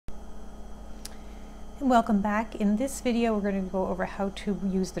Welcome back. In this video we're going to go over how to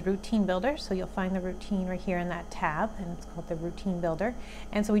use the routine builder. So you'll find the routine right here in that tab, and it's called the routine builder.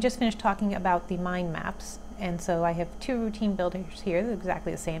 And so we just finished talking about the mind maps, and so I have two routine builders here. They're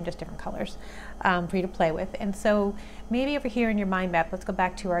exactly the same, just different colors for you to play with. And so maybe over here in your mind map, let's go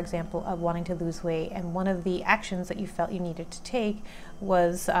back to our example of wanting to lose weight, and one of the actions that you felt you needed to take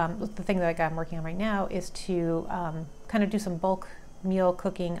was the thing that I'm working on right now is to kind of do some bulk meal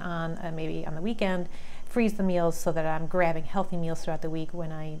cooking on maybe on the weekend, freeze the meals so that I'm grabbing healthy meals throughout the week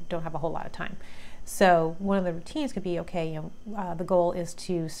when I don't have a whole lot of time. So one of the routines could be, okay, the goal is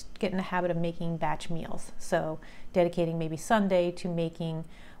to get in the habit of making batch meals. So dedicating maybe Sunday to making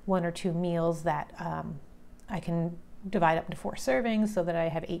 1 or 2 meals that I can divide up into 4 servings so that I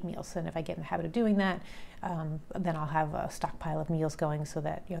have 8 meals. And if I get in the habit of doing that, then I'll have a stockpile of meals going so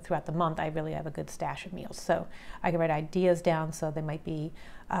that throughout the month I really have a good stash of meals. So I can write ideas down, so they might be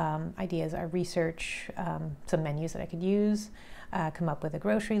ideas I research some menus that I could use, come up with a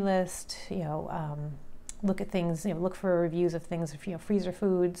grocery list, look at things, look for reviews of things, freezer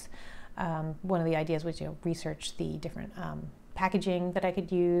foods. One of the ideas was research the different packaging that I could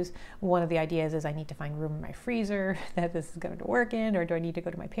use. One of the ideas is I need to find room in my freezer that this is going to work in, or do I need to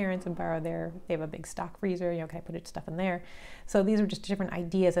go to my parents and borrow they have a big stock freezer, can I put stuff in there? So these were just different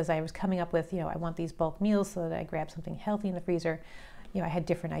ideas as I was coming up with, I want these bulk meals so that I grab something healthy in the freezer. I had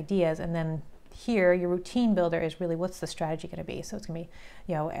different ideas. And then here, your routine builder is really, what's the strategy going to be? So it's going to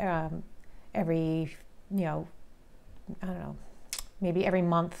be, every, I don't know, maybe every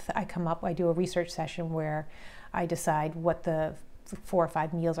month I do a research session where I decide what the 4 or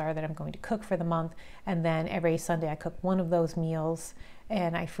 5 meals are that I'm going to cook for the month, and then every Sunday I cook one of those meals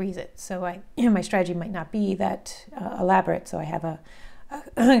and I freeze it. So my strategy might not be that elaborate. So I have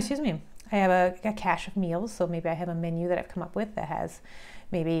excuse me, I have a cache of meals. So maybe I have a menu that I've come up with that has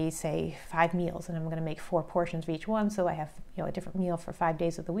maybe say 5 meals, and I'm going to make 4 portions of each one. So I have a different meal for 5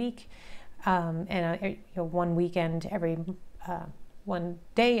 days of the week, and one weekend every. One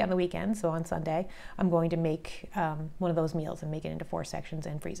day on the weekend, so on Sunday, I'm going to make one of those meals and make it into 4 sections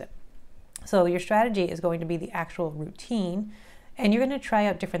and freeze it. So your strategy is going to be the actual routine, and you're going to try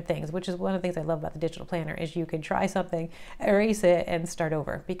out different things, which is one of the things I love about the digital planner, is you can try something, erase it, and start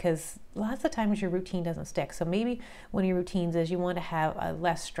over, because lots of times your routine doesn't stick. So maybe one of your routines is you want to have a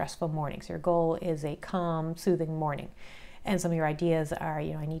less stressful morning. So your goal is a calm, soothing morning. And some of your ideas are,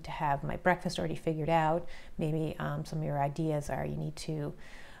 I need to have my breakfast already figured out. Maybe some of your ideas are you need to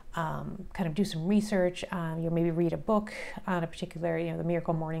kind of do some research. Maybe read a book on a particular, The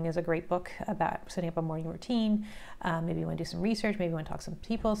Miracle Morning is a great book about setting up a morning routine. Maybe you want to do some research. Maybe you want to talk to some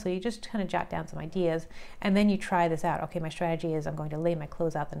people. So you just kind of jot down some ideas, and then you try this out. Okay, my strategy is I'm going to lay my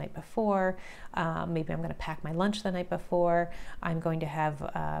clothes out the night before. Maybe I'm going to pack my lunch the night before. I'm going to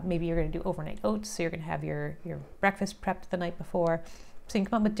have, maybe you're going to do overnight oats. So you're going to have your breakfast prepped the night before. So you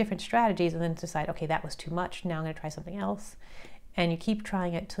can come up with different strategies and then decide, okay, that was too much. Now I'm going to try something else. And you keep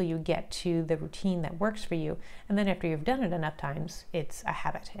trying it till you get to the routine that works for you. And then after you've done it enough times, it's a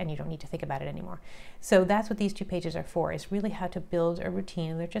habit and you don't need to think about it anymore. So that's what these 2 pages are for, is really how to build a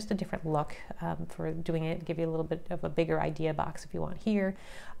routine. They're just a different look for doing it, give you a little bit of a bigger idea box if you want here.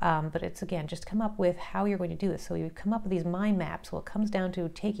 But it's, again, just come up with how you're going to do this. So you come up with these mind maps. Well, it comes down to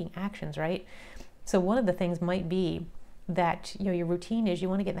taking actions, right? So one of the things might be that your routine is you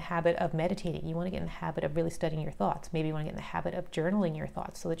want to get in the habit of meditating. You want to get in the habit of really studying your thoughts. Maybe you want to get in the habit of journaling your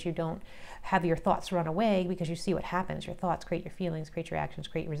thoughts so that you don't have your thoughts run away, because you see what happens. Your thoughts create your feelings, create your actions,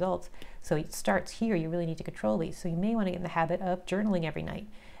 create your results. So it starts here. You really need to control these. So you may want to get in the habit of journaling every night.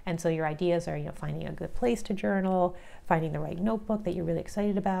 And so your ideas are, finding a good place to journal, finding the right notebook that you're really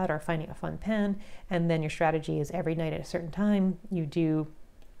excited about, or finding a fun pen. And then your strategy is every night at a certain time,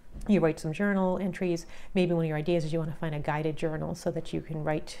 you write some journal entries. Maybe one of your ideas is you want to find a guided journal so that you can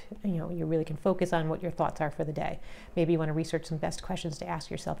write, you really can focus on what your thoughts are for the day. Maybe you want to research some best questions to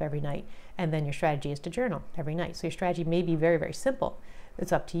ask yourself every night, and then your strategy is to journal every night. So your strategy may be very, very simple.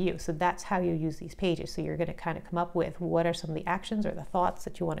 It's up to you. So that's how you use these pages. So you're going to kind of come up with what are some of the actions or the thoughts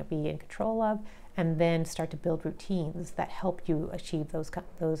that you want to be in control of, and then start to build routines that help you achieve those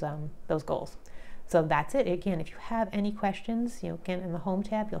goals. So that's it. Again, if you have any questions, again, in the Home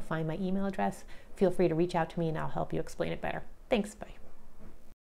tab, you'll find my email address. Feel free to reach out to me and I'll help you explain it better. Thanks. Bye.